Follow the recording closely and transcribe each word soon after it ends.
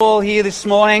All here this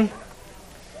morning.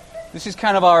 This is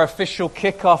kind of our official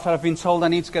kickoff. I've been told I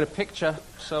need to get a picture,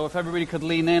 so if everybody could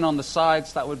lean in on the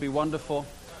sides, that would be wonderful.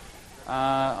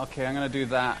 Okay, I'm going to do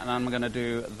that, and I'm going to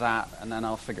do that, and then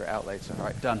I'll figure it out later. All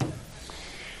right, done.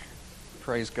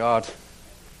 Praise God.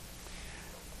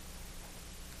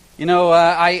 You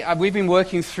know, we've been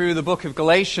working through the book of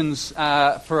Galatians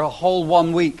for a whole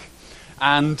 1 week,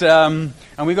 and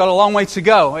we've got a long way to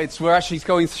go. We're actually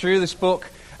going through this book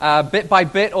bit by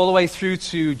bit, all the way through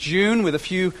to June, with a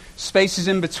few spaces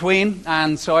in between.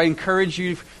 And so I encourage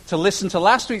you to listen to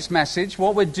last week's message.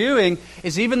 What we're doing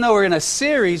is, even though we're in a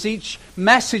series, each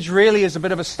message really is a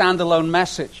bit of a standalone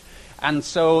message. And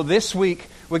so this week,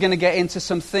 we're going to get into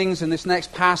some things in this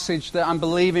next passage that I'm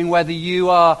believing, whether you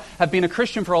have been a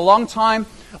Christian for a long time,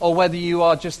 or whether you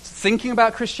are just thinking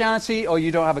about Christianity, or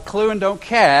you don't have a clue and don't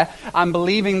care, I'm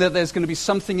believing that there's going to be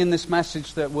something in this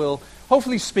message that will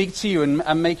hopefully speak to you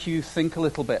and make you think a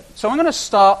little bit. So I'm going to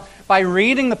start by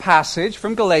reading the passage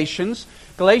from Galatians.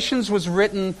 Galatians was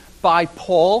written by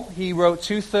Paul. He wrote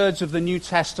 2/3 of the New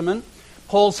Testament.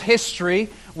 Paul's history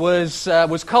was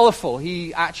colorful.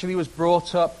 He actually was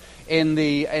brought up in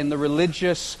the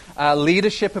religious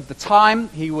leadership of the time.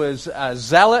 He was a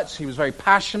zealot. He was very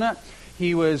passionate.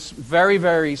 He was very,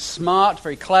 very smart,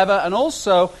 very clever, and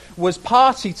also was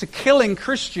party to killing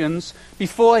Christians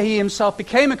before he himself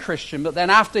became a Christian. But then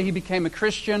after he became a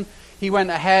Christian, he went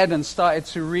ahead and started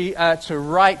to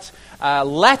write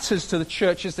letters to the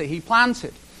churches that he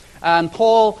planted. And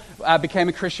Paul became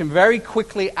a Christian very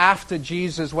quickly after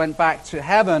Jesus went back to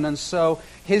heaven, and so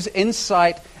his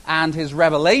insight and his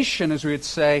revelation, as we would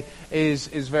say, is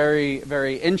very,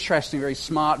 very interesting, very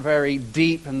smart, very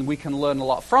deep, and we can learn a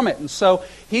lot from it. And so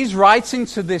he's writing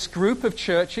to this group of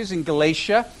churches in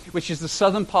Galatia, which is the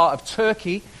southern part of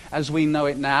Turkey, as we know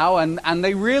it now, and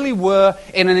they really were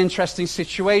in an interesting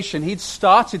situation. He'd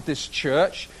started this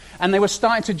church, and they were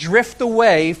starting to drift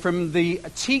away from the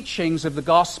teachings of the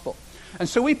gospel. And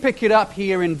so we pick it up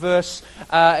here in verse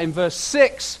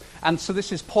 6, and so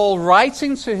this is Paul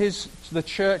writing to the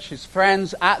church, his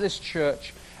friends at this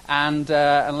church, and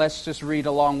let's just read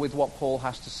along with what Paul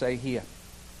has to say here.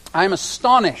 I am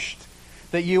astonished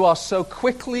that you are so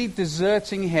quickly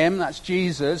deserting him, that's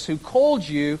Jesus, who called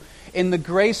you in the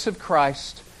grace of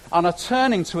Christ, and are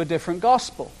turning to a different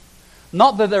gospel.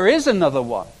 Not that there is another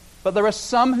one, but there are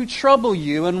some who trouble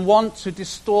you and want to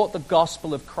distort the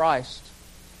gospel of Christ.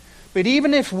 But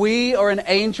even if we or an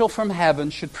angel from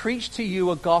heaven should preach to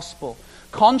you a gospel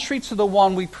contrary to the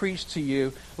one we preach to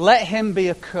you, let him be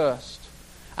accursed.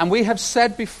 And we have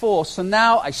said before, so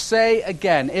now I say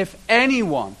again, if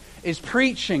anyone is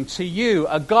preaching to you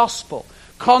a gospel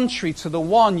contrary to the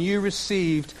one you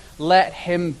received, let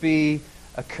him be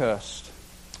accursed.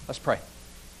 Let's pray.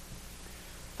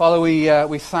 Father,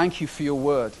 we thank you for your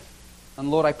word. And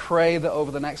Lord, I pray that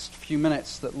over the next few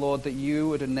minutes, that Lord, that you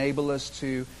would enable us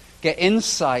to get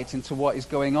insight into what is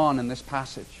going on in this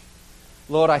passage.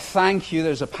 Lord, I thank you that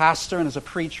as a pastor and as a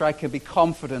preacher, I can be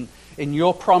confident in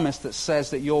your promise that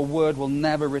says that your word will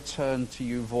never return to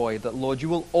you void, that, Lord, you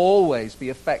will always be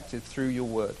effective through your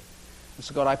word. And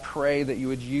so, God, I pray that you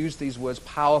would use these words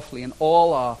powerfully in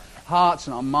all our hearts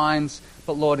and our minds,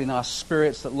 but, Lord, in our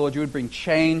spirits, that, Lord, you would bring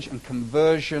change and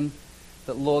conversion,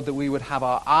 that, Lord, that we would have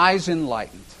our eyes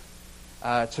enlightened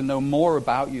to know more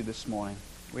about you this morning.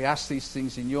 We ask these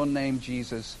things in your name,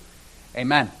 Jesus.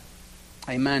 Amen.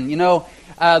 Amen. You know,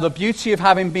 the beauty of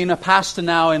having been a pastor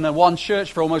now in one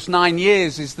church for almost 9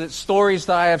 years is that stories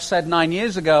that I have said 9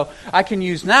 years ago, I can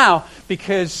use now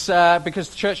because the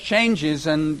church changes,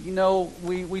 and, you know,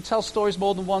 we tell stories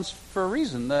more than once for a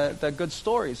reason. They're good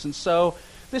stories. And so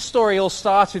this story all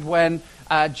started when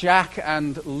Jack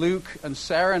and Luke and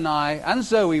Sarah and I and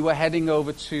Zoe were heading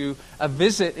over to a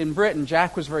visit in Britain.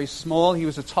 Jack was very small. He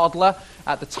was a toddler.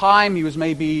 At the time, he was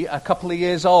maybe a couple of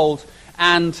years old.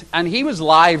 And he was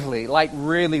lively, like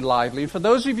really lively. And for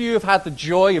those of you who have had the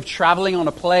joy of traveling on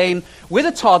a plane with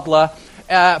a toddler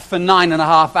for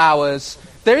 9.5 hours,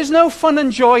 there is no fun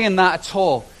and joy in that at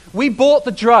all. We bought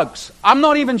the drugs. I'm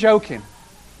not even joking.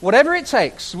 Whatever it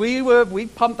takes. We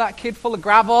pumped that kid full of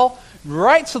Gravol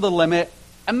right to the limit,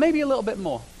 and maybe a little bit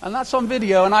more. And that's on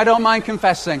video, and I don't mind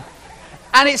confessing.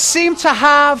 And it seemed to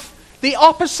have the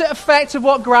opposite effect of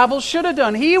what Gravol should have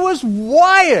done. He was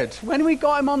wired. When we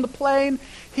got him on the plane,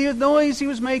 the noise he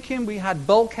was making, we had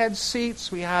bulkhead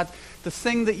seats, we had the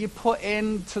thing that you put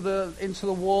into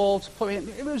the wall to put in.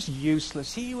 It was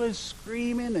useless. He was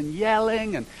screaming and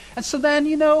yelling. And so then,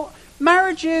 you know,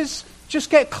 marriages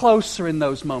just get closer in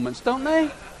those moments, don't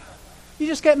they? You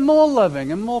just get more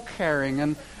loving and more caring.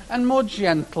 And and more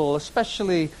gentle,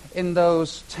 especially in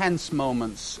those tense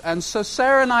moments. And so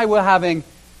Sarah and I were having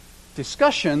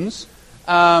discussions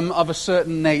of a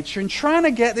certain nature and trying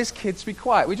to get this kid to be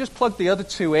quiet. We just plugged the other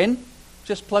two in,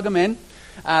 just plug them in.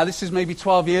 This is maybe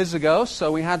 12 years ago,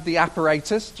 so we had the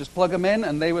apparatus, just plug them in,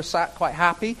 and they were sat quite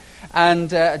happy. And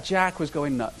Jack was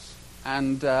going nuts.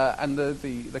 And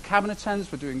the cabin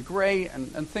attendants were doing great,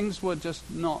 and things were just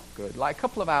not good. Like a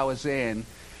couple of hours in,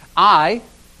 I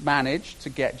managed to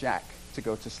get Jack to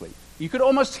go to sleep. You could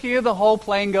almost hear the whole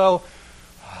plane go,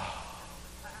 oh,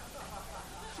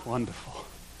 wonderful.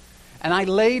 And I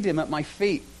laid him at my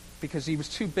feet because he was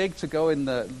too big to go in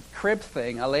the crib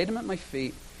thing. I laid him at my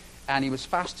feet, and he was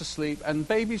fast asleep. And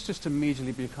babies just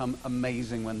immediately become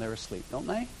amazing when they're asleep, don't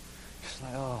they? Just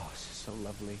like, oh, this is so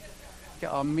lovely.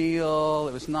 Get our meal.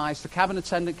 It was nice. The cabin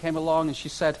attendant came along, and she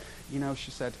said,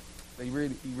 they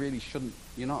really shouldn't.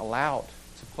 You're not allowed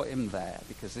to put him there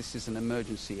because this is an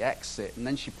emergency exit. And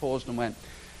then she paused and went,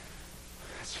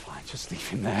 "That's fine. Just leave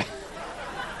him there."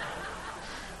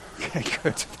 Okay,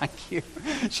 good. Thank you.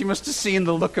 She must have seen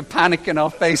the look of panic in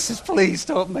our faces. Please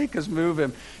don't make us move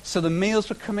him. So the meals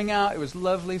were coming out. It was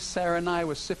lovely. Sarah and I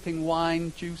were sipping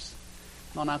wine, juice,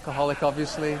 non-alcoholic,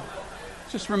 obviously.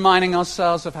 Just reminding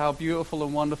ourselves of how beautiful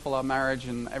and wonderful our marriage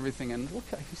and everything. And look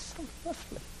at him, he's so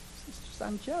lovely. He's just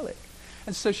angelic.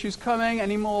 And so she was coming,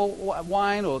 any more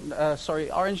wine or,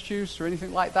 orange juice or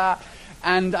anything like that.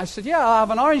 And I said, yeah, I'll have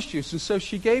an orange juice. And so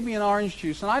she gave me an orange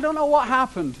juice. And I don't know what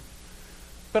happened,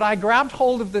 but I grabbed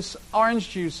hold of this orange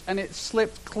juice and it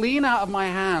slipped clean out of my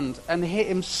hand and hit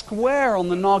him square on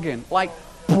the noggin, like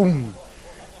boom.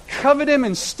 Covered him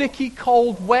in sticky,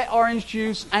 cold, wet orange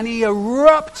juice, and he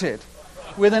erupted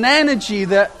with an energy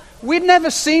that we'd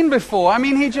never seen before. I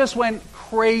mean, he just went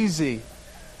crazy.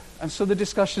 And so the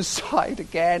discussion started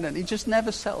again, and he just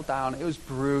never settled down. It was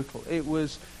brutal. It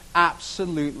was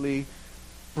absolutely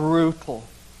brutal.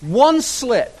 One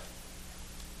slip,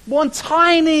 one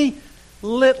tiny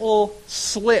little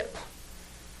slip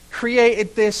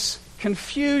created this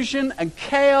confusion and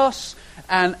chaos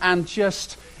and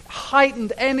just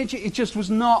heightened energy. It just was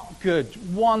not good.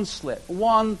 One slip,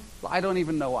 I don't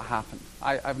even know what happened.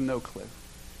 I have no clue.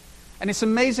 And it's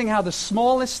amazing how the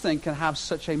smallest thing can have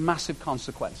such a massive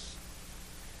consequence.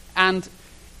 And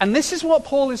this is what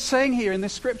Paul is saying here in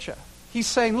this scripture. He's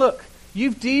saying, look,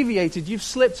 you've deviated, you've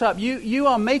slipped up, you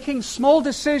are making small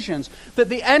decisions, that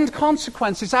the end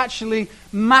consequence is actually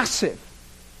massive.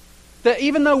 That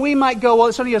even though we might go, well,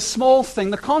 it's only a small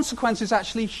thing, the consequence is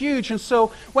actually huge. And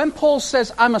so when Paul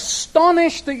says, I'm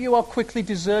astonished that you are quickly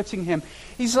deserting him,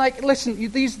 he's like, listen,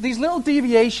 these little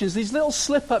deviations, these little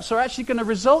slip-ups are actually going to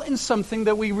result in something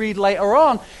that we read later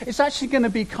on. It's actually going to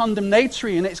be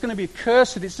condemnatory, and it's going to be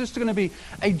cursed. It's just going to be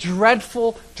a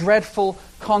dreadful, dreadful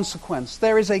consequence.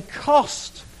 There is a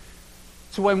cost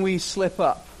to when we slip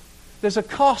up. There's a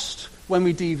cost when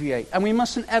we deviate, and we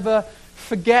mustn't ever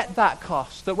forget that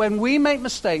cost. That when we make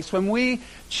mistakes, when we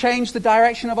change the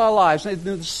direction of our lives,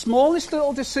 the smallest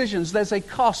little decisions, there's a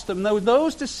cost. And though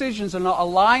those decisions are not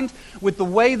aligned with the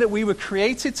way that we were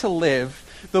created to live,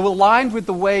 they're aligned with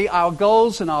the way our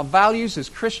goals and our values as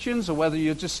Christians, or whether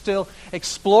you're just still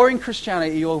exploring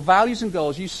Christianity, your values and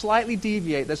goals, you slightly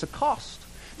deviate, there's a cost.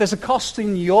 There's a cost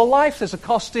in your life. There's a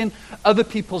cost in other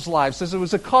people's lives. There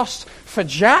was a cost for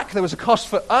Jack. There was a cost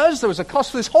for us. There was a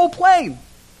cost for this whole plane.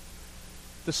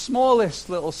 The smallest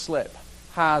little slip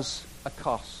has a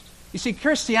cost. You see,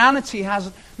 Christianity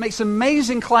makes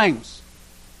amazing claims.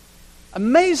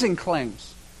 Amazing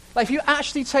claims. Like if you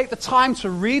actually take the time to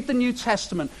read the New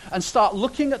Testament and start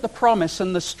looking at the promise,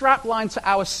 and the strapline to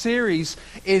our series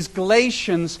is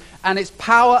Galatians and its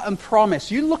power and promise.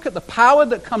 You look at the power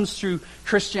that comes through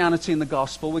Christianity and the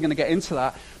gospel. We're going to get into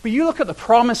that. But you look at the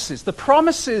promises. The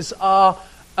promises are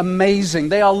amazing.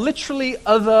 They are literally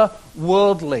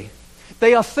otherworldly.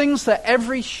 They are things that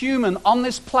every human on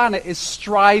this planet is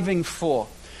striving for.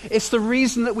 It's the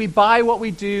reason that we buy what we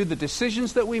do, the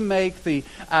decisions that we make, the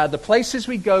places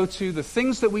we go to, the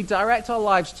things that we direct our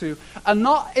lives to, are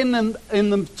not in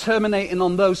them terminating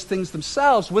on those things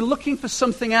themselves. We're looking for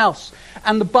something else.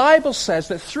 And the Bible says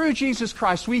that through Jesus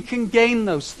Christ we can gain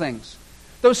those things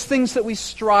that we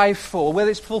strive for,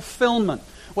 whether it's fulfillment,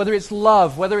 whether it's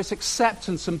love, whether it's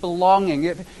acceptance and belonging,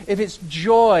 if it's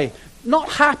joy, not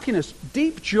happiness,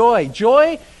 deep joy.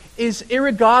 Joy is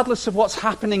irregardless of what's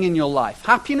happening in your life.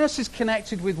 Happiness is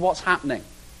connected with what's happening.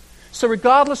 So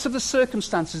regardless of the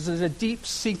circumstances, there's a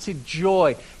deep-seated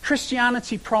joy.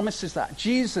 Christianity promises that.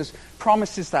 Jesus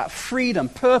promises that. Freedom,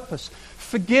 purpose,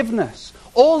 forgiveness.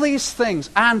 All these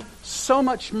things and so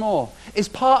much more is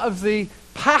part of the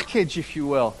package, if you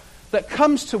will, that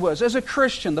comes to us as a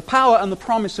Christian, the power and the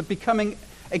promise of becoming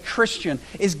a Christian,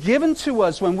 is given to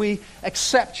us when we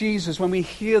accept Jesus, when we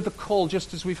hear the call,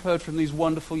 just as we've heard from these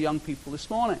wonderful young people this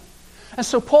morning. And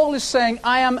so Paul is saying,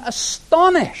 I am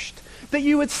astonished that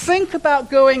you would think about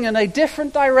going in a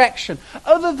different direction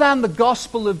other than the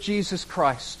gospel of Jesus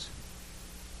Christ.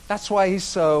 That's why he's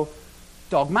so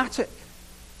dogmatic.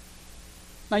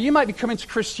 Now, you might be coming to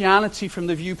Christianity from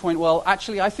the viewpoint, well,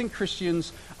 actually, I think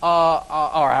Christians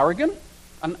are arrogant.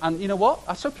 And you know what?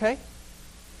 That's okay.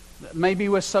 Maybe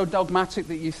we're so dogmatic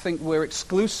that you think we're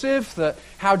exclusive, that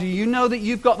how do you know that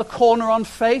you've got the corner on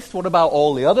faith? What about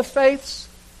all the other faiths?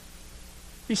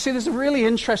 You see, there's a really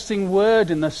interesting word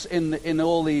in this in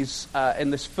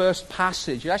this first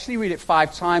passage. You actually read it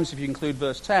 5 times if you include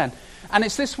verse 10. And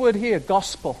it's this word here,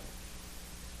 gospel.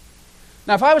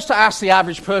 Now, if I was to ask the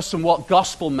average person what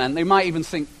gospel meant, they might even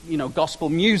think, gospel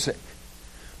music.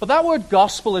 But that word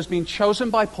gospel has been chosen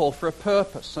by Paul for a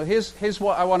purpose. So here's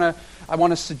what I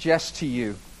want to suggest to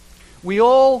you. We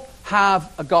all have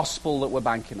a gospel that we're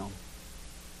banking on.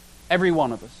 Every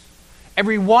one of us.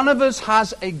 Every one of us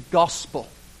has a gospel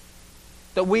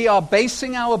that we are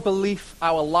basing our belief,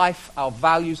 our life, our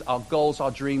values, our goals,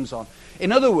 our dreams on.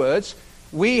 In other words,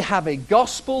 we have a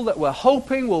gospel that we're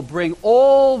hoping will bring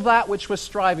all that which we're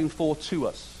striving for to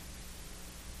us.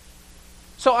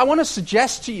 So I want to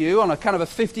suggest to you on a kind of a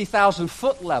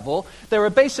 50,000-foot level, there are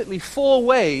basically 4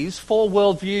 ways, 4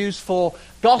 worldviews, 4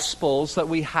 gospels that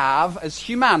we have as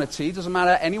humanity, doesn't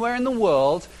matter anywhere in the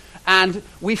world, and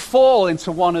we fall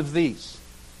into one of these.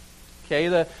 Okay,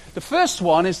 the first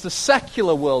one is the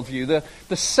secular worldview,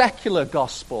 the secular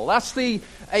gospel. That's the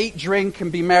eat, drink,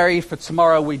 and be merry, for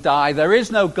tomorrow we die. There is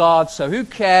no God, so who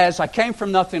cares? I came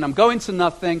from nothing, I'm going to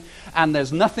nothing, and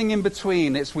there's nothing in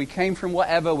between. It's we came from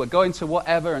whatever, we're going to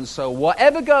whatever, and so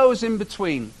whatever goes in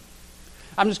between.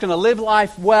 I'm just going to live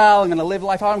life well, I'm going to live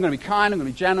life hard, I'm going to be kind, I'm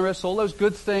going to be generous, all those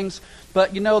good things.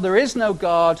 But there is no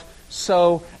God,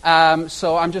 so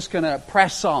I'm just going to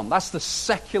press on. That's the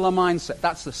secular mindset.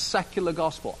 That's the secular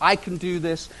gospel. I can do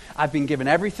this. I've been given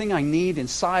everything I need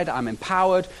inside. I'm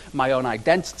empowered. My own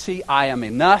identity. I am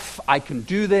enough. I can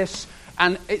do this.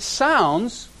 And it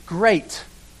sounds great.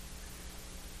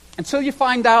 Until you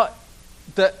find out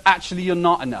that actually you're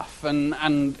not enough,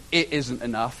 and it isn't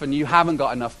enough, and you haven't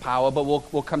got enough power, but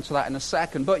we'll come to that in a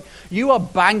second. But you are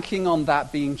banking on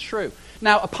that being true.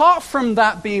 Now, apart from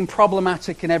that being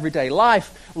problematic in everyday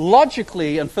life,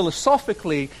 logically and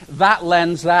philosophically, that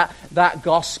lens, that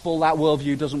gospel, that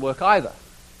worldview doesn't work either.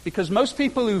 Because most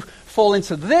people who fall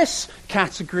into this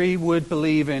category would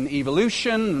believe in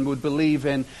evolution and would believe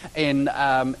in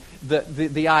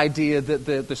the idea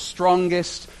that the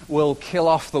strongest will kill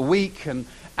off the weak.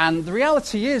 And the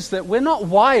reality is that we're not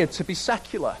wired to be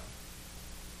secular.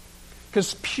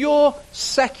 Because pure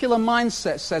secular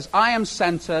mindset says, I am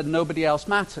centered, nobody else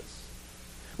matters.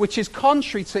 Which is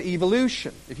contrary to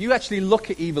evolution. If you actually look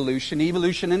at evolution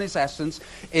in its essence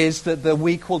is that the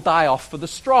weak will die off for the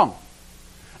strong.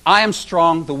 I am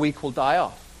strong, the weak will die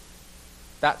off.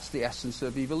 That's the essence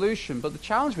of evolution. But the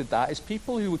challenge with that is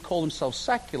people who would call themselves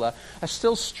secular are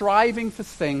still striving for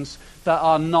things that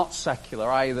are not secular,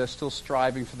 i.e. they're still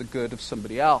striving for the good of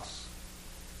somebody else.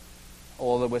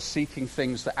 Or that we're seeking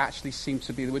things that actually seem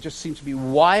to be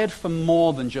wired for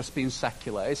more than just being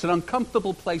secular. It's an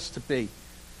uncomfortable place to be,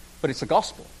 but it's a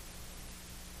gospel.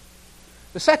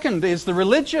 The second is the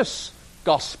religious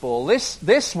gospel.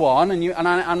 This one, and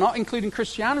I'm not including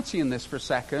Christianity in this for a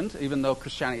second, even though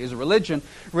Christianity is a religion.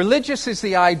 Religious is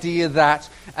the idea that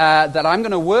I'm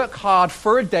going to work hard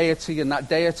for a deity, and that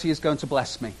deity is going to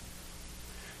bless me.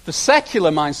 The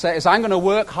secular mindset is I'm going to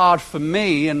work hard for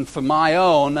me and for my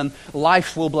own, and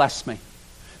life will bless me.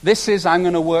 This is I'm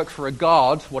going to work for a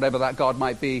God, whatever that God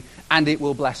might be, and it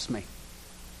will bless me.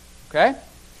 Okay?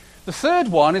 The third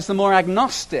one is the more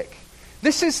agnostic.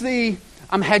 This is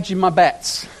I'm hedging my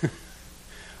bets.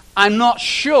 I'm not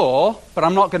sure, but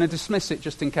I'm not going to dismiss it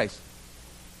just in case.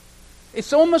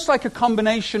 It's almost like a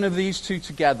combination of these two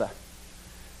together.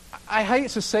 I hate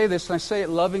to say this, and I say it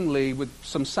lovingly with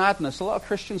some sadness. A lot of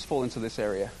Christians fall into this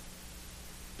area.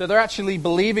 That they're actually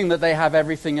believing that they have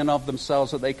everything in of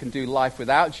themselves, that they can do life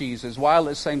without Jesus, while at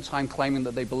the same time claiming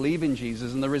that they believe in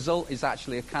Jesus. And the result is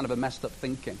actually a kind of a messed up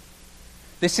thinking.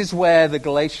 This is where the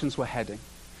Galatians were heading.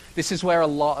 This is where a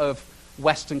lot of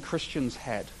Western Christians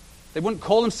head. They wouldn't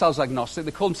call themselves agnostic,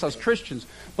 they call themselves Christians,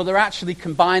 but they're actually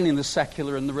combining the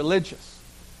secular and the religious.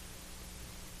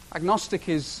 Agnostic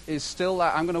is still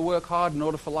that I'm going to work hard in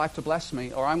order for life to bless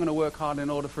me, or I'm going to work hard in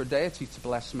order for a deity to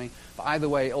bless me. But either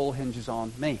way, it all hinges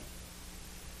on me,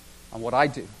 on what I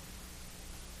do.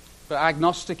 But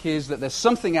agnostic is that there's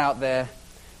something out there,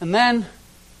 And then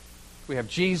we have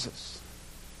Jesus.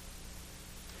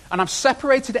 And I've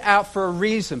separated it out for a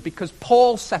reason, because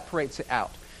Paul separates it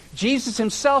out. Jesus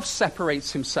himself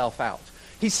separates himself out.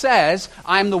 He says,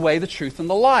 I am the way, the truth, and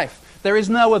the life. There is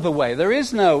no other way. There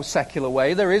is no secular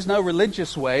way. There is no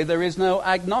religious way. There is no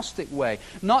agnostic way.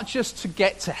 Not just to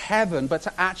get to heaven, but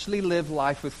to actually live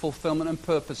life with fulfillment and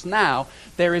purpose. Now,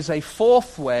 there is a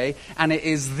fourth way, and it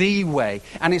is the way.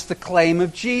 And it's the claim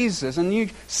of Jesus. And you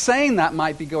saying that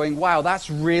might be going, wow, that's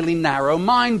really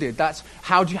narrow-minded. That's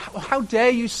how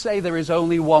dare you say there is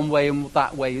only one way, and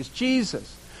that way is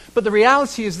Jesus? But the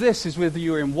reality is this, is whether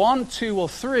you're in 1, 2, or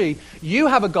 3, you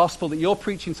have a gospel that you're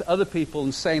preaching to other people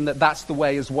and saying that that's the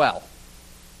way as well.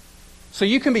 So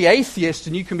you can be atheist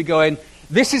and you can be going,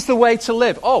 this is the way to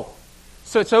live. Oh,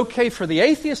 so it's okay for the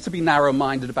atheist to be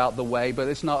narrow-minded about the way, but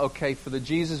it's not okay for the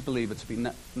Jesus believer to be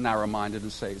narrow-minded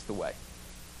and say it's the way.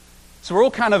 So we're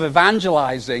all kind of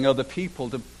evangelizing other people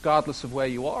regardless of where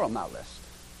you are on that list.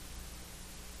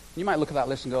 You might look at that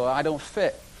list and go, I don't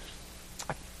fit.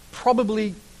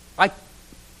 I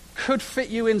could fit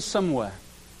you in somewhere.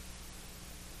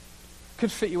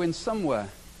 Could fit you in somewhere.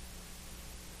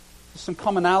 There's some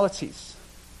commonalities.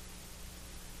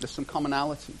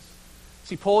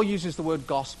 See, Paul uses the word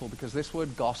gospel because this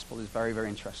word gospel is very, very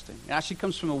interesting. It actually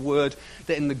comes from a word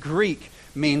that in the Greek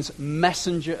means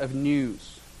messenger of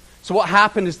news. So what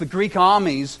happened is the Greek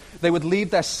armies, they would leave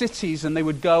their cities and they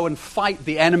would go and fight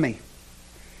the enemy.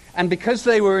 And because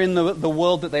they were in the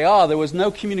world that they are, there was no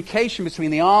communication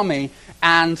between the army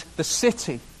and the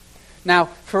city. Now,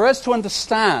 for us to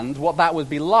understand what that would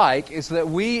be like is that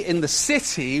we in the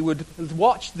city would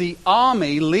watch the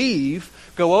army leave,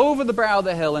 go over the brow of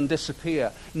the hill and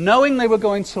disappear, knowing they were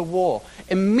going to war.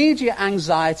 Immediate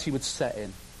anxiety would set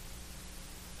in.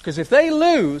 Because if they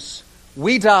lose,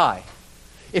 we die.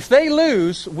 If they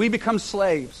lose, we become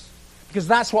slaves. Because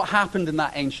that's what happened in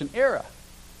that ancient era.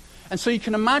 And so you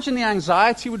can imagine the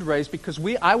anxiety would raise because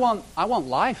I want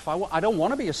life. I don't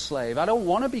want to be a slave. I don't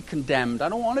want to be condemned. I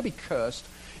don't want to be cursed.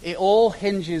 It all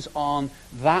hinges on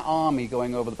that army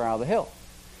going over the brow of the hill.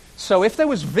 So if there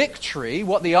was victory,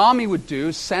 what the army would do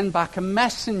is send back a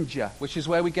messenger, which is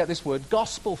where we get this word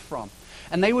gospel from.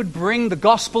 And they would bring the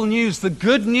gospel news, the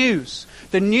good news.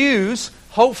 The news,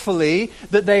 hopefully,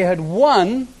 that they had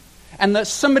won and that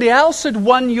somebody else had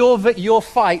won your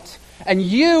fight. And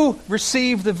you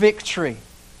receive the victory.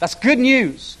 That's good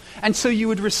news. And so you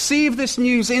would receive this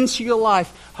news into your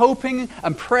life, hoping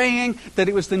and praying that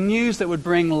it was the news that would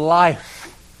bring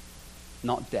life,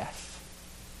 not death.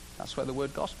 That's where the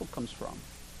word gospel comes from.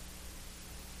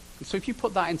 And so if you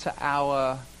put that into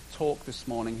our talk this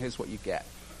morning, here's what you get.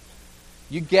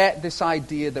 You get this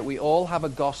idea that we all have a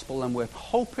gospel and we're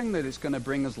hoping that it's going to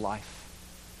bring us life.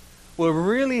 We're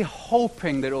really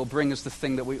hoping that it will bring us the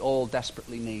thing that we all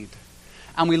desperately need.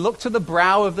 And we look to the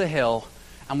brow of the hill,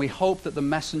 and we hope that the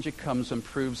messenger comes and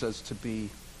proves us to be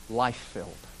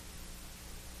life-filled.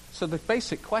 So the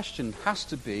basic question has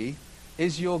to be,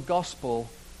 is your gospel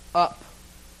up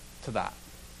to that?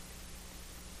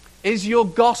 Is your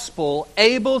gospel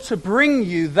able to bring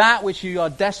you that which you are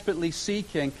desperately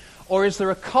seeking, or is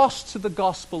there a cost to the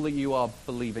gospel that you are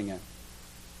believing in?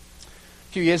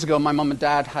 A few years ago, my mum and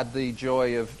dad had the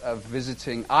joy of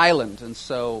visiting Ireland, and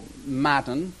so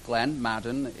Glenn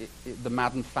Madden, the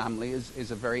Madden family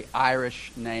is a very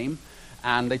Irish name,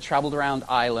 and they traveled around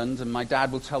Ireland, and my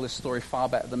dad will tell this story far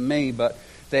better than me, but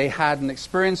they had an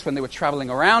experience when they were traveling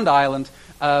around Ireland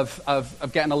of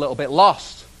getting a little bit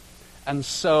lost. And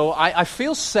so I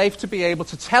feel safe to be able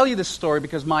to tell you this story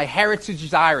because my heritage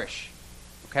is Irish,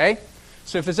 okay?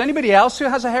 So if there's anybody else who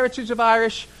has a heritage of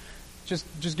Irish,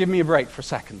 just give me a break for a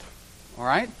second, all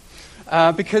right?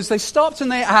 Because they stopped and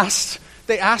they asked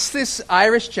this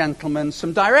Irish gentleman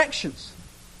some directions.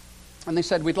 And they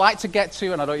said, we'd like to get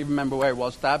to, and I don't even remember where it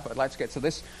was, Dad, but I'd like to get to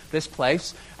this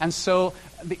place. And so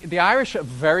the Irish are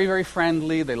very, very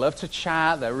friendly. They love to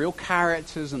chat. They're real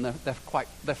characters, and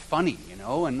they're funny, you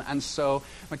know. And so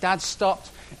my dad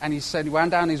stopped, and he said, he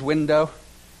wound down his window,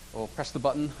 or pressed the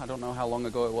button. I don't know how long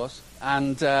ago it was.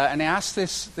 And he asked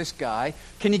this guy,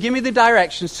 can you give me the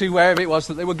directions to wherever it was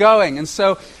that they were going? And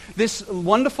so this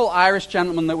wonderful Irish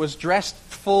gentleman that was dressed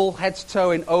full head to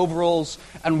toe in overalls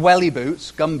and welly boots,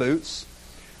 gum boots,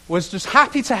 was just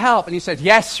happy to help. And he said,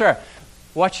 yes, sir.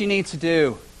 What you need to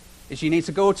do is you need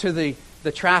to go to the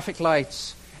traffic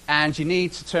lights and you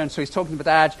need to turn. So he's talking to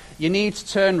Dad. You need to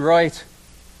turn right.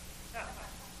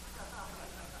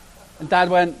 And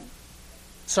Dad went,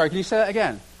 sorry, can you say that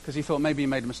again? Because he thought maybe he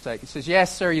made a mistake. He says,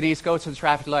 yes, sir, you need to go to the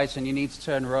traffic lights and you need to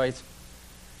turn right.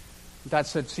 Dad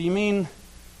said, so you mean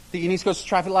that you need to go to the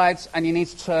traffic lights and you need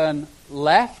to turn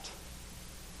left?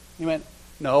 He went,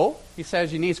 no. He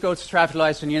says, you need to go to traffic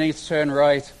lights and you need to turn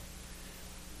right.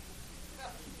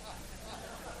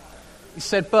 He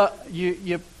said, but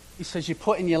he says, you're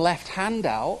putting your left hand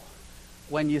out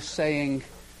when you're saying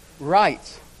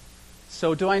right.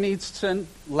 So do I need to turn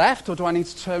left or do I need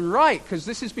to turn right? Because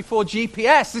this is before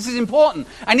GPS. This is important.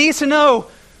 I need to know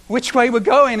which way we're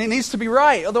going. It needs to be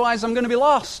right. Otherwise, I'm going to be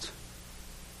lost.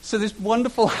 So this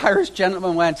wonderful Irish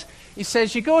gentleman went, he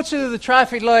says, you go to the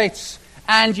traffic lights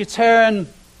and you turn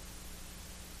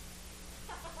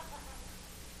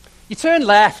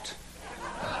left.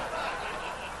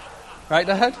 Right,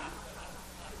 Dad?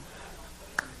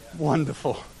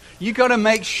 Wonderful. You got to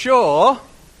make sure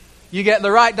you get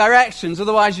the right directions,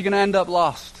 otherwise you're going to end up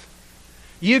lost.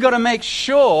 You got to make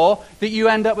sure that you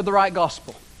end up with the right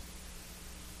gospel.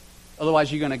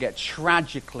 Otherwise you're going to get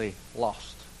tragically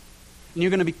lost. And you're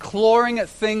going to be clawing at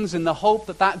things in the hope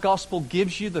that that gospel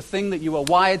gives you the thing that you were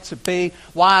wired to be,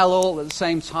 while all at the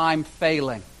same time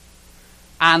failing.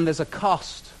 And there's a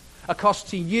cost. A cost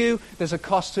to you, there's a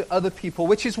cost to other people,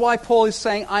 which is why Paul is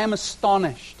saying, I am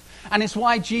astonished. And it's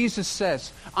why Jesus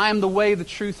says, I am the way, the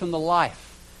truth, and the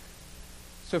life.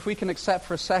 So if we can accept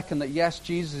for a second that yes,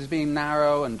 Jesus is being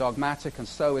narrow and dogmatic, and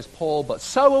so is Paul, but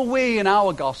so are we in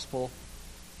our gospel.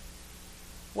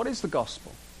 What is the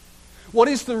gospel? What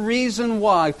is the reason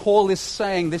why Paul is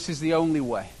saying this is the only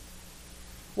way?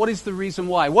 What is the reason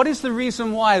why? What is the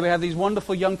reason why we have these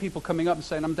wonderful young people coming up and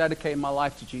saying, I'm dedicating my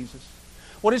life to Jesus?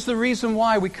 What is the reason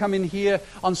why we come in here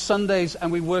on Sundays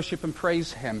and we worship and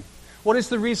praise Him? What is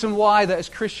the reason why that as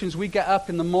Christians we get up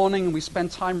in the morning and we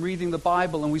spend time reading the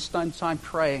Bible and we spend time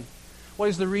praying? What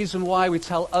is the reason why we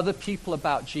tell other people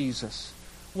about Jesus?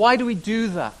 Why do we do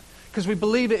that? Because we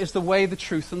believe it is the way, the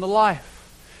truth, and the life.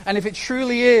 And if it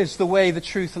truly is the way, the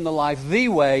truth, and the life, the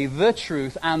way, the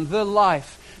truth, and the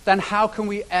life, then how can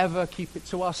we ever keep it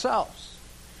to ourselves?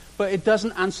 But it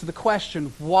doesn't answer the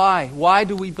question, why? Why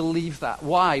do we believe that?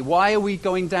 Why? Why are we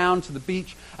going down to the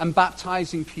beach and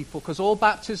baptizing people? Because all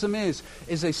baptism is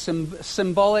a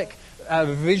symbolic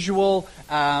visual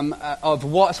of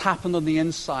what's happened on the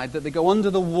inside, that they go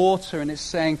under the water and it's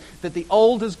saying that the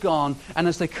old has gone, and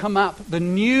as they come up, the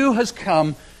new has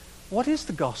come. What is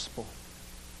the gospel?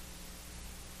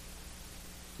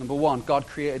 Number one, God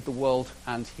created the world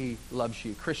and He loves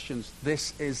you. Christians,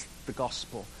 this is the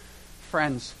gospel.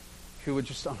 Friends who are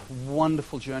just on a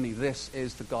wonderful journey, this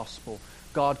is the gospel.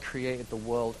 God created the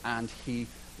world and He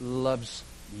loves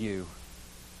you.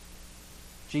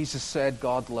 Jesus said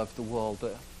God loved the world.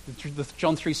 The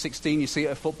John 3:16, you see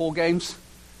it at football games.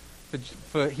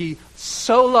 For He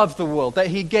so loved the world that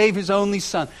He gave His only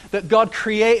Son, that God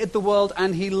created the world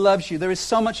and He loves you. There is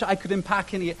so much I could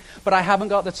unpack in it, but I haven't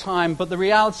got the time. But the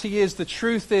reality is, the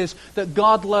truth is that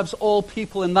God loves all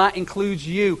people, and that includes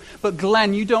you. But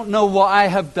Glenn, you don't know what I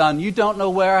have done. You don't know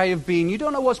where I have been. You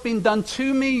don't know what's been done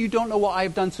to me. You don't know what I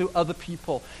have done to other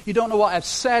people. You don't know what I've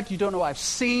said. You don't know what I've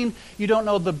seen. You don't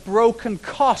know the broken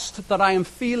cost that I am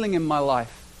feeling in my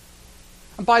life.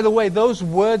 And by the way, those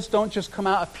words don't just come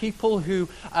out of people who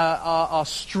are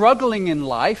struggling in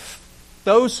life.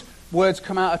 Those words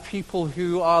come out of people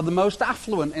who are the most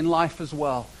affluent in life as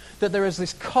well. That there is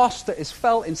this cost that is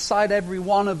felt inside every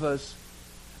one of us.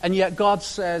 And yet God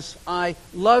says, I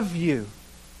love you.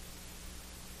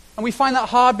 And we find that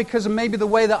hard because of maybe the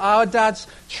way that our dads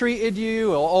treated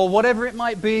you or whatever it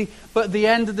might be. But at the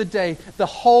end of the day, the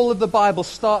whole of the Bible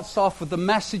starts off with the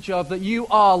message of that you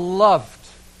are loved.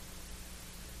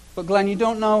 But Glenn, you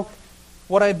don't know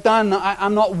what I've done.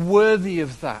 I'm not worthy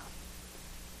of that.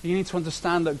 You need to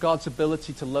understand that God's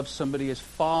ability to love somebody is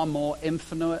far more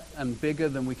infinite and bigger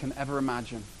than we can ever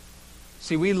imagine.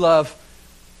 See, we love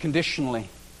conditionally.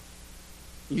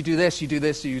 You do this, you do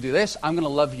this, you do this, I'm going to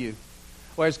love you.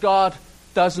 Whereas God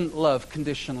doesn't love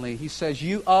conditionally. He says,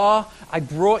 I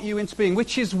brought you into being,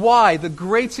 which is why the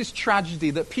greatest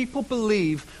tragedy that people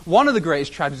believe, one of the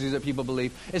greatest tragedies that people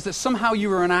believe, is that somehow you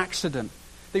were an accident.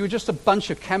 They were just a bunch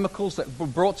of chemicals that were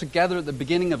brought together at the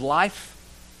beginning of life.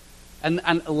 And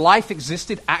life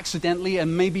existed accidentally,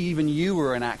 and maybe even you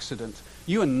were an accident.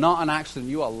 You are not an accident.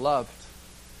 You are loved.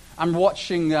 I'm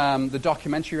watching the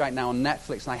documentary right now on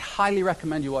Netflix, and I highly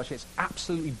recommend you watch it. It's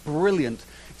absolutely brilliant.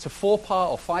 It's a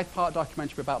 4-part or 5-part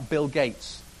documentary about Bill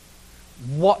Gates.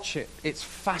 Watch it. It's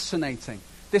fascinating.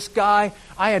 This guy,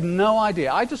 I had no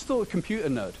idea. I just thought a computer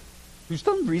nerd who's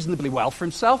done reasonably well for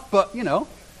himself, but, you know,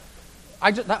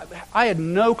 I had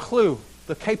no clue.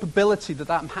 The capability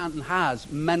that man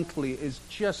has mentally is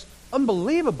just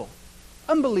unbelievable.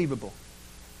 Unbelievable.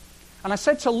 And I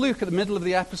said to Luke at the middle of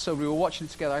the episode, we were watching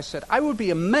it together, I said, I would be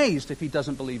amazed if he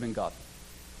doesn't believe in God.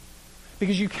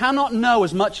 Because you cannot know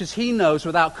as much as he knows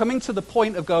without coming to the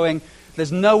point of going,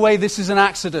 there's no way this is an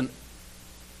accident.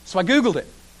 So I Googled it.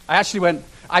 I actually went,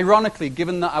 ironically,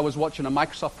 given that I was watching a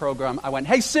Microsoft program, I went,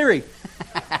 hey Siri,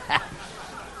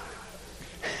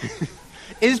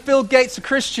 is Bill Gates a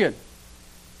Christian?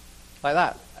 Like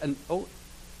that. And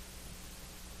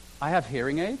I have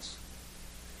hearing aids.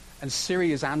 And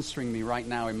Siri is answering me right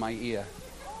now in my ear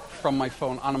from my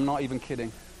phone, and I'm not even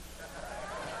kidding.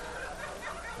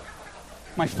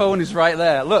 My phone is right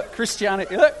there. Look,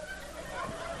 Christianity, look.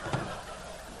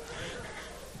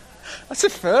 That's a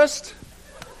first.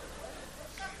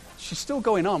 She's still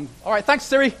going on. All right, thanks,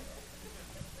 Siri.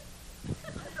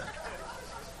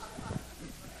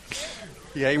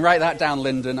 Yeah, you can write that down,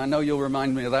 Lyndon. I know you'll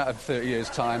remind me of that in 30 years'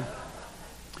 time.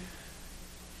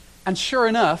 And sure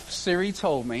enough, Siri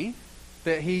told me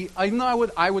that even though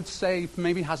I would say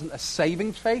maybe hasn't a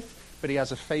saving faith, but he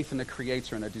has a faith in a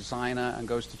creator and a designer and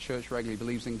goes to church regularly,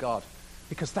 believes in God.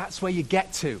 Because that's where you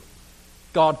get to.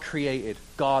 God created.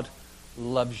 God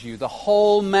loves you. The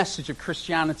whole message of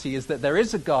Christianity is that there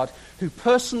is a God who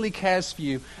personally cares for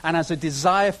you and has a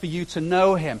desire for you to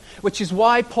know him. Which is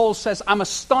why Paul says, I'm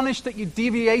astonished that you're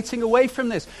deviating away from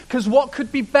this. Because what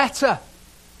could be better?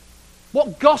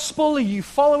 What gospel are you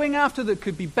following after that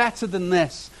could be better than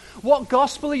this? What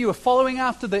gospel are you following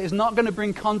after that is not going to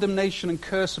bring condemnation and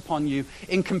curse upon you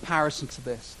in comparison to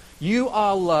this? You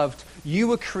are loved. You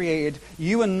were created.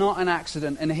 You are not an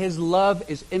accident. And his love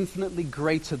is infinitely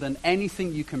greater than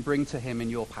anything you can bring to him in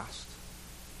your past.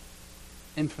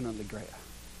 Infinitely greater.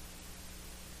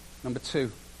 Number 2.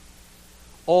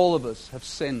 All of us have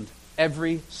sinned.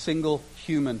 Every single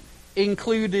human,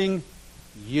 including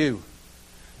you.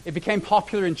 It became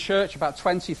popular in church about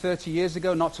 20, 30 years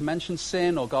ago not to mention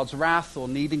sin or God's wrath or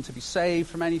needing to be saved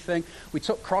from anything. We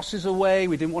took crosses away.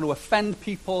 We didn't want to offend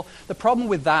people. The problem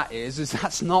with that is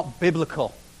that's not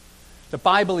biblical. The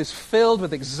Bible is filled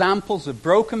with examples of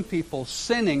broken people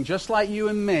sinning just like you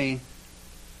and me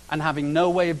and having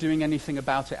no way of doing anything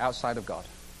about it outside of God.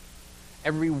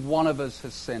 Every one of us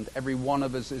has sinned. Every one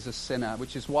of us is a sinner,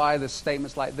 which is why there's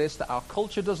statements like this that our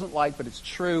culture doesn't like, but it's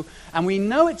true. And we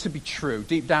know it to be true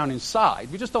deep down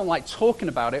inside. We just don't like talking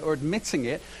about it or admitting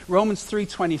it. Romans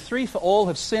 3:23, for all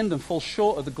have sinned and fall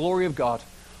short of the glory of God.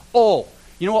 All.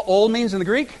 You know what all means in the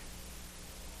Greek?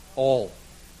 All.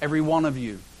 Every one of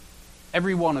you.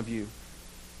 Every one of you.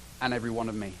 And every one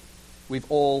of me. We've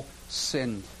all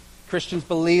sinned. Christians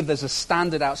believe there's a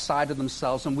standard outside of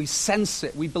themselves, and we sense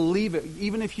it. We believe it.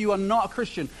 Even if you are not a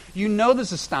Christian, you know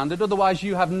there's a standard. Otherwise,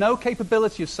 you have no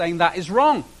capability of saying that is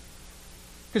wrong.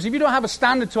 Because if you don't have a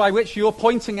standard to which you're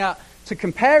pointing at to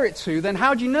compare it to, then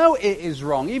how do you know it is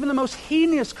wrong? Even the most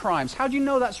heinous crimes, how do you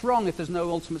know that's wrong if there's no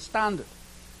ultimate standard?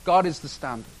 God is the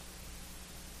standard.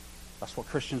 That's what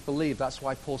Christians believe. That's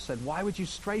why Paul said, why would you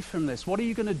stray from this? What are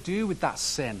you going to do with that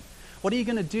sin? What are you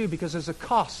going to do? Because there's a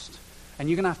cost. And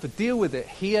you're going to have to deal with it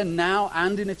here, now,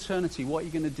 and in eternity. What are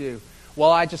you going to do? Well,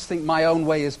 I just think my own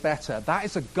way is better. That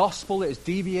is a gospel that is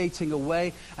deviating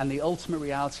away, and the ultimate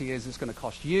reality is it's going to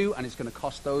cost you, and it's going to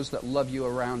cost those that love you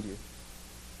around you.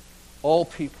 All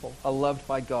people are loved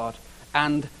by God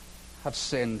and have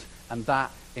sinned, and that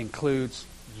includes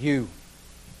you.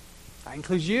 That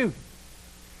includes you.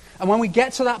 And when we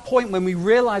get to that point, when we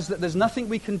realize that there's nothing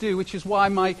we can do, which is why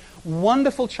my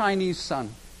wonderful Chinese son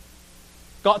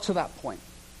got to that point.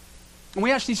 And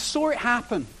we actually saw it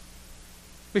happen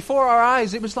before our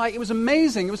eyes. It was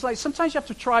amazing. It was like sometimes you have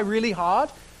to try really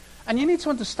hard. And you need to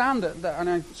understand that, and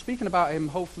I'm speaking about him,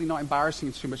 hopefully not embarrassing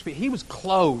him too much, but he was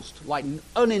closed, like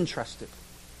uninterested.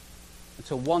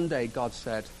 Until one day God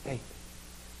said, hey,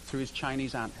 through his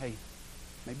Chinese aunt, hey,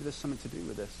 maybe there's something to do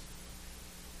with this.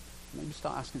 Maybe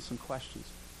start asking some questions.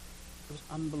 It was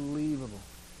unbelievable.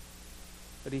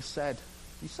 But he said,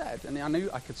 and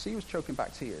I could see he was choking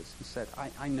back tears. He said,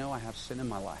 I know I have sin in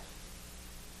my life.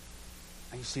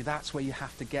 And you see, that's where you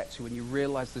have to get to when you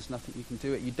realize there's nothing you can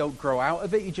do it. You don't grow out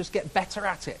of it, you just get better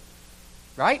at it.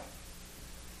 Right?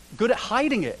 Good at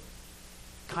hiding it.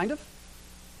 Kind of.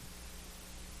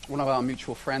 One of our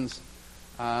mutual friends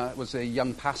was a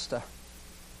young pastor.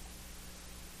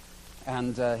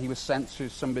 And he was sent to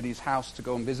somebody's house to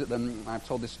go and visit them. I've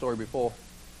told this story before.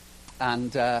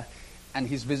 And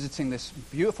he's visiting this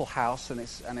beautiful house, and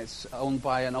it's owned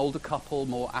by an older couple,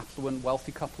 more affluent,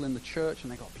 wealthy couple in the church,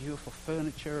 and they got beautiful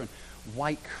furniture and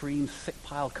white cream, thick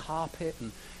pile carpet,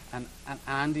 and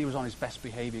Andy was on his best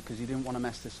behavior because he didn't want to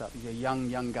mess this up. He's a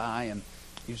young guy, and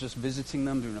he was just visiting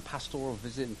them, doing a pastoral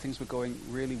visit, and things were going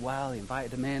really well. He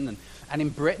invited them in, and in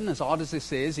Britain, as odd as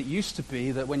this is, it used to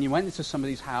be that when you went into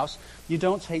somebody's house, you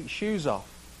don't take shoes off.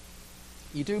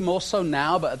 You do more so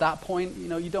now, but at that point,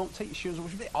 you don't take your shoes off,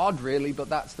 which is a bit odd, really, but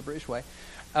that's the British way.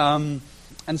 And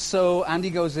so Andy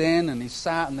goes in, and he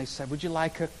sat, and they said, would you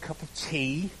like a cup of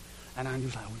tea? And Andy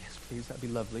was like, oh, yes, please, that'd be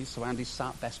lovely. So Andy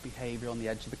sat best behavior on the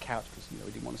edge of the couch, because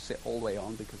he didn't want to sit all the way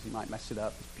on, because he might mess it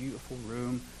up. This beautiful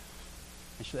room.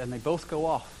 And they both go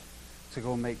off to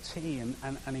go and make tea,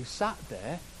 and he sat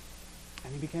there,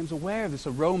 and he becomes aware of this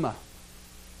aroma.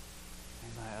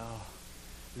 And he's like, oh.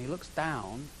 And he looks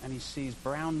down, and he sees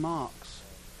brown marks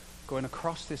going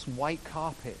across this white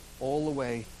carpet all the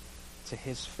way to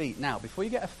his feet. Now, before you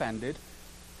get offended,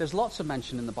 there's lots of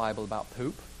mention in the Bible about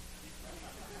poop.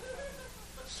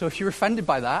 So if you're offended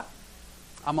by that,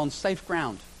 I'm on safe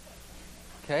ground.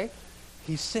 Okay?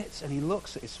 He sits and he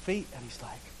looks at his feet, and he's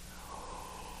like,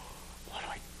 what do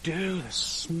I do? The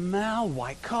smell,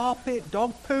 white carpet,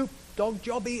 dog poop, dog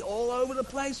jobby all over the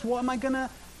place. What am I going to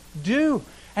do?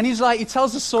 And he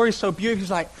tells the story so beautifully. He's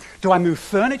like, do I move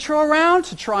furniture around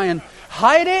to try and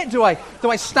hide it? Do I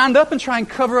stand up and try and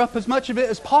cover up as much of it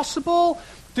as possible?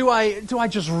 Do I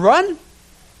just run?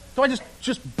 Do I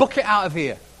just book it out of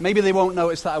here? Maybe they won't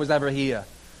notice that I was ever here. And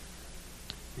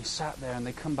he sat there, and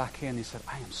they come back in. He said,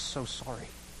 I am so sorry.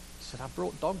 He said, I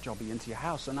brought dog jobby into your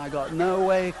house, and I got no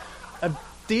way of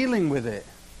dealing with it.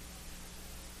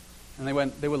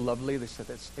 And they were lovely. They said,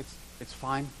 it's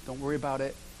fine. Don't worry about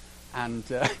it. And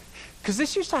because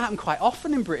this used to happen quite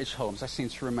often in British homes, I seem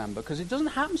to remember, because it doesn't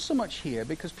happen so much here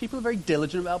because people are very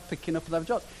diligent about picking up their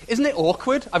jobs. Isn't it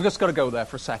awkward? I've just got to go there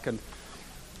for a second.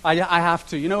 I have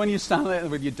to. You know when you stand there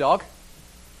with your dog?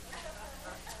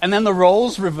 And then the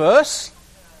roles reverse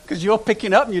because you're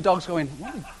picking up and your dog's going,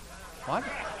 what?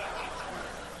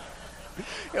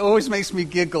 It always makes me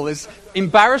giggle. It's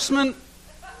embarrassment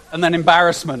and then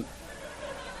embarrassment.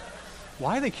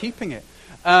 Why are they keeping it?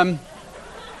 But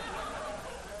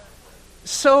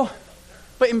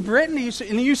in Britain, he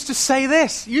used to say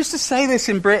this. He used to say this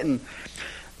in Britain.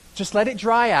 Just let it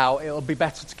dry out. It'll be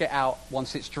better to get out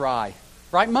once it's dry.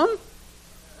 Right, Mum?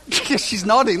 She's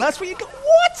nodding. That's what you go,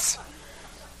 what?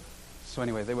 So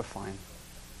anyway, they were fine.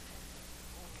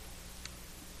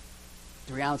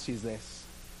 The reality is this,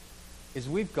 is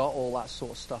we've got all that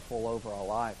sort of stuff all over our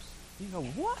lives. You go,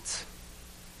 what?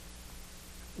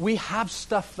 We have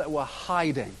stuff that we're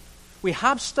hiding. We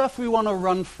have stuff we want to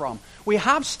run from. We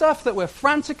have stuff that we're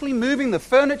frantically moving the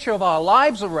furniture of our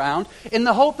lives around in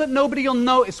the hope that nobody will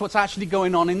notice what's actually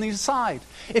going on inside.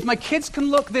 If my kids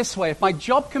can look this way, if my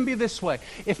job can be this way,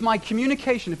 if my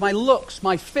communication, if my looks,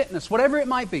 my fitness, whatever it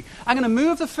might be, I'm going to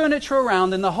move the furniture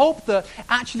around in the hope that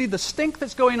actually the stink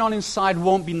that's going on inside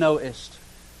won't be noticed.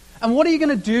 And what are you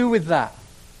going to do with that?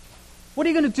 What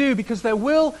are you going to do? Because there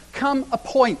will come a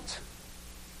point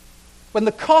when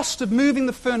the cost of moving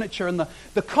the furniture and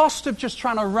the cost of just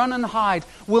trying to run and hide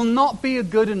will not be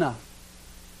good enough.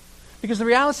 Because the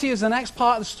reality is, the next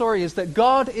part of the story is that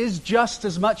God is just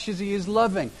as much as he is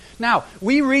loving. Now,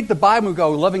 we read the Bible and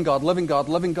go, loving God, loving God,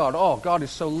 loving God. Oh, God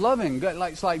is so loving.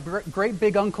 It's like great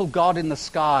big Uncle God in the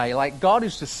sky. Like, God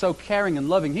is just so caring and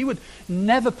loving. He would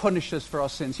never punish us for our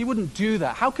sins. He wouldn't do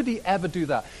that. How could he ever do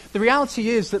that? The reality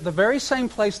is that the very same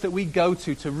place that we go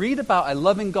to read about a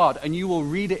loving God, and you will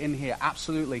read it in here,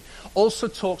 absolutely, also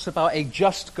talks about a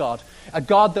just God. A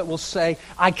God that will say,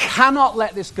 I cannot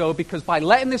let this go because by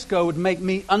letting this go would make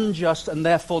me unjust and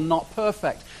therefore not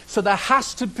perfect. So there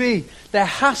has to be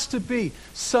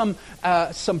some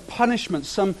punishment,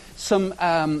 for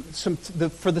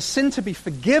the sin to be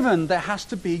forgiven, there has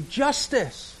to be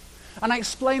justice. And I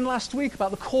explained last week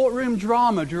about the courtroom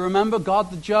drama. Do you remember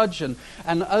God the judge and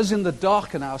us in the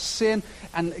dock and our sin?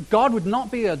 And God would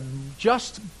not be a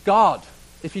just God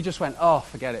if he just went, oh,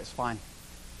 forget it, it's fine.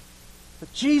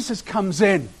 But Jesus comes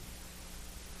in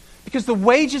because the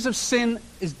wages of sin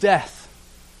is death.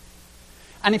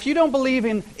 And if you don't believe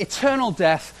in eternal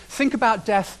death, think about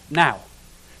death now.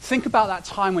 Think about that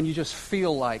time when you just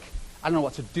feel like, I don't know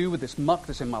what to do with this muck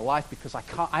that's in my life because I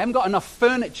haven't got enough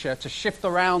furniture to shift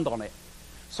around on it.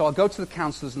 So I'll go to the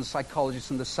counselors and the psychologists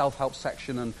in the self-help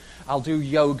section, and I'll do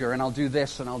yoga, and I'll do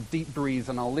this, and I'll deep breathe,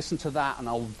 and I'll listen to that, and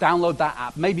I'll download that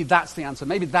app. Maybe that's the answer.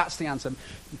 Maybe that's the answer.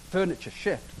 Furniture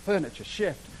shift, furniture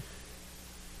shift.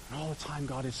 And all the time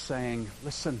God is saying,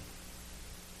 listen,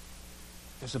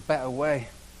 there's a better way.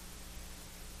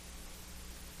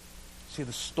 See,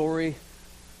 the story,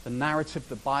 the narrative,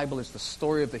 the Bible is the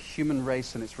story of the human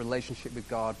race and its relationship with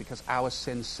God, because our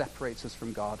sin separates us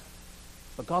from God.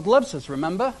 But God loves us,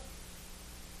 remember?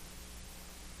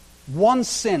 One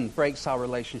sin breaks our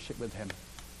relationship with him.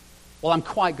 Well, I'm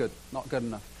quite good, not good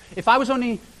enough. If I was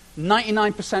only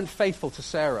 99% faithful to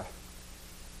Sarah,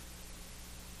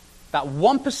 that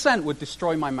 1% would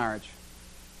destroy my marriage.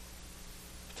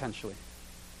 potentially.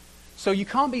 So you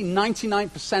can't be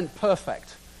 99%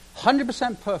 perfect,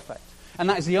 100% perfect. And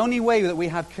that is the only way that we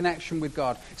have connection with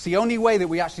God. It's the only way that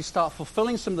we actually start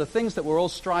fulfilling some of the things that we're all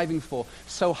striving for.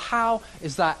 So how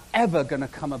is that ever going to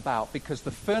come about? Because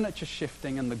the furniture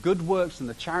shifting and the good works and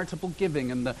the charitable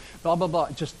giving and the blah, blah, blah,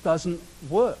 it just doesn't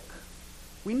work.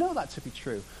 We know that to be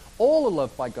true. All are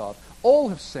loved by God. All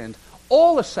have sinned.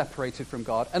 All are separated from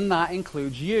God. And that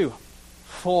includes you.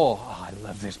 I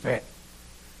love this bit.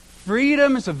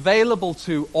 Freedom is available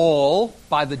to all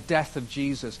by the death of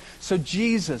Jesus. So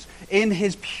Jesus, in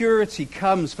his purity,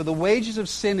 comes. For the wages of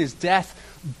sin is death,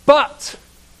 but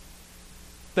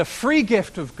the free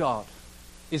gift of God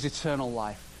is eternal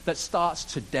life that starts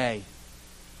today,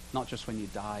 not just when you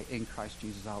die in Christ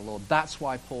Jesus our Lord. That's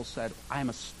why Paul said, I am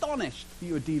astonished that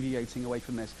you are deviating away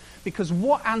from this. Because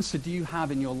what answer do you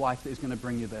have in your life that is going to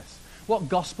bring you this? What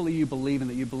gospel are you believing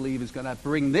that you believe is going to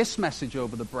bring this message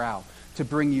over the brow to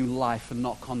bring you life and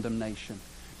not condemnation?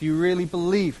 Do you really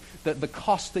believe that the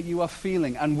cost that you are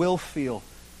feeling and will feel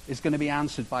is going to be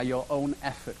answered by your own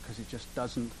effort because it just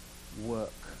doesn't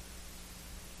work?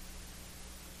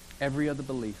 Every other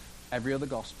belief, every other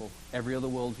gospel, every other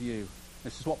worldview.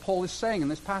 This is what Paul is saying in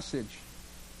this passage.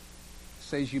 It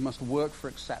says you must work for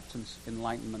acceptance,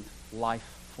 enlightenment, life,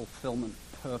 fulfillment,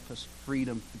 purpose,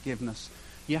 freedom, forgiveness.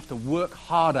 You have to work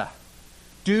harder,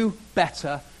 do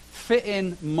better, fit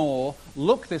in more,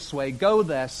 look this way, go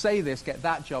there, say this, get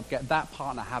that job, get that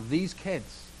partner, have these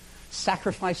kids.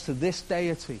 Sacrifice to this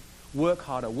deity. Work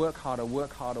harder, work harder,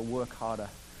 work harder, work harder.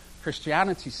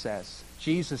 Christianity says,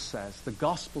 Jesus says, the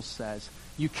gospel says,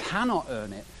 you cannot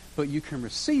earn it, but you can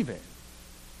receive it.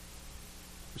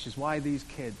 Which is why these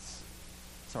kids,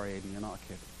 sorry Aiden, you're not a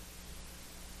kid.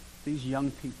 These young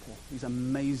people, these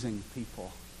amazing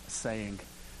people are saying,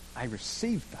 I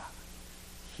received that.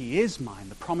 He is mine.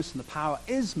 The promise and the power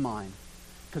is mine.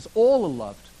 Because all are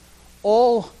loved.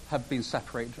 All have been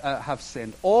separated, have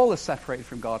sinned. All are separated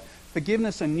from God.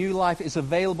 Forgiveness and new life is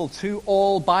available to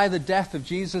all by the death of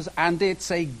Jesus, and it's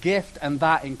a gift, and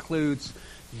that includes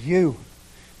you.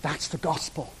 That's the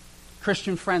gospel.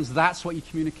 Christian friends, that's what you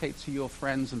communicate to your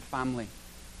friends and family.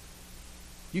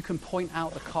 You can point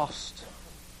out the cost,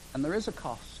 and there is a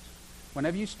cost.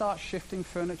 Whenever you start shifting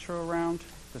furniture around,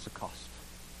 there's a cost.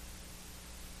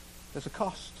 There's a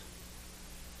cost.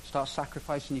 Start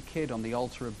sacrificing your kid on the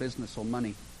altar of business or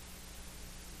money.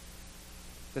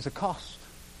 There's a cost.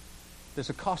 There's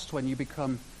a cost when you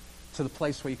become to the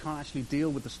place where you can't actually deal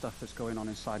with the stuff that's going on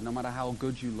inside, no matter how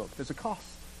good you look. There's a cost.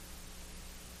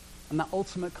 And that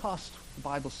ultimate cost, the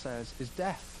Bible says, is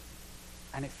death.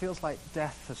 And it feels like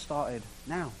death has started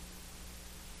now.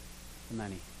 For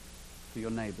many. For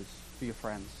your neighbors. For your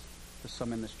friends. For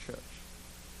some in this church.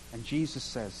 And Jesus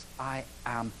says, I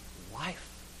am life.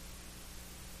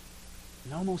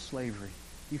 No more slavery.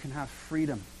 You can have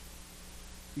freedom.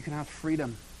 You can have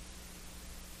freedom.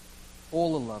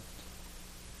 All are loved.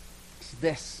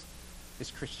 This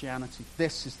is Christianity.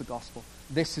 This is the gospel.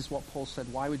 This is what Paul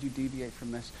said. Why would you deviate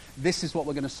from this? This is what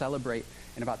we're going to celebrate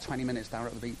in about 20 minutes down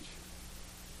at the beach.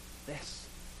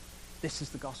 This is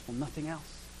the gospel. Nothing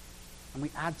else. And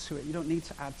we add to it. You don't need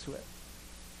to add to it.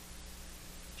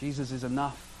 Jesus is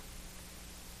enough.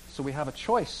 So we have a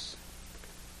choice.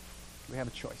 We have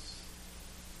a choice.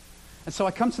 And so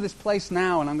I come to this place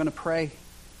now and I'm going to pray.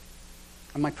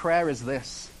 And my prayer is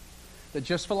this. That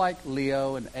just for like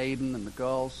Leo and Aiden and the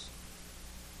girls,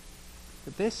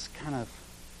 that this kind of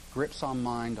grips our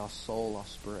mind, our soul, our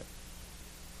spirit.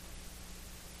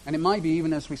 And it might be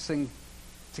even as we sing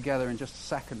together in just a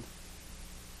second,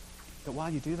 that while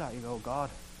you do that, you go, God,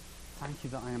 thank you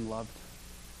that I am loved.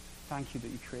 Thank you that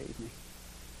you created me.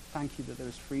 Thank you that there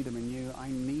is freedom in you. I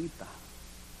need that.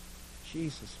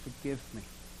 Jesus, forgive me.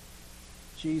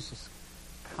 Jesus,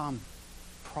 come.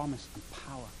 Promise and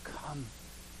power, come.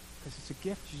 Because it's a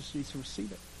gift, you just need to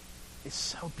receive it. It's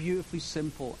so beautifully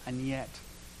simple and yet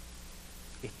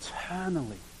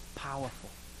eternally powerful.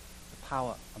 The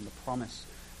power and the promise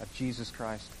of Jesus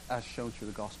Christ as shown through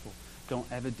the gospel. Don't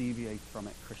ever deviate from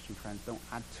it, Christian friends. Don't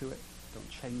add to it. Don't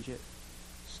change it.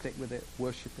 Stick with it.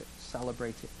 Worship it.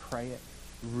 Celebrate it. Pray it.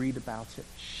 Read about it.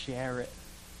 Share it.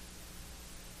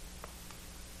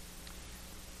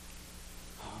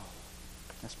 Oh,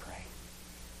 let's pray.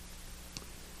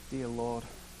 Dear Lord,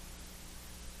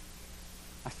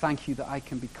 I thank you that I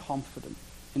can be confident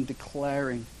in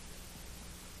declaring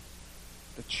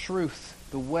the truth,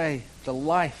 the way, the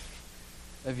life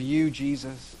of you,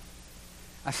 Jesus.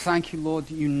 I thank you, Lord,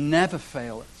 that you never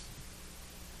fail us.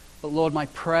 But Lord, my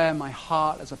prayer, my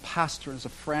heart as a pastor, as a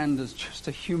friend, as just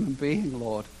a human being,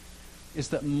 Lord, is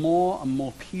that more and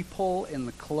more people in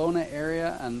the Kelowna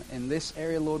area and in this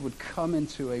area, Lord, would come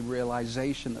into a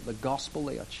realization that the gospel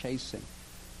they are chasing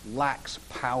lacks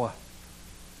power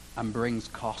and brings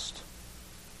cost.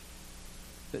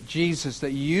 That Jesus,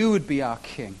 that you would be our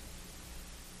King.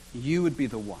 You would be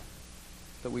the one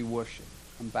that we worship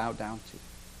and bow down to.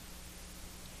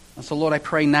 And so, Lord, I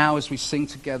pray now as we sing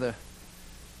together,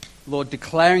 Lord,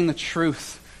 declaring the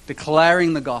truth,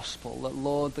 declaring the gospel, that,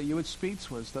 Lord, that you would speak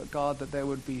to us, that, God, that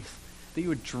you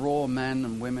would draw men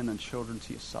and women and children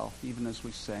to yourself, even as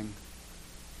we sing.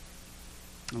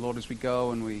 And, Lord, as we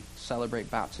go and we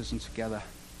celebrate baptism together,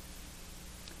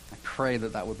 I pray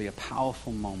that that would be a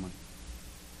powerful moment.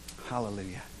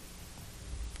 Hallelujah.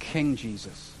 King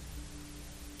Jesus,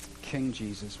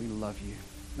 we love you.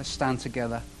 Let's stand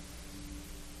together.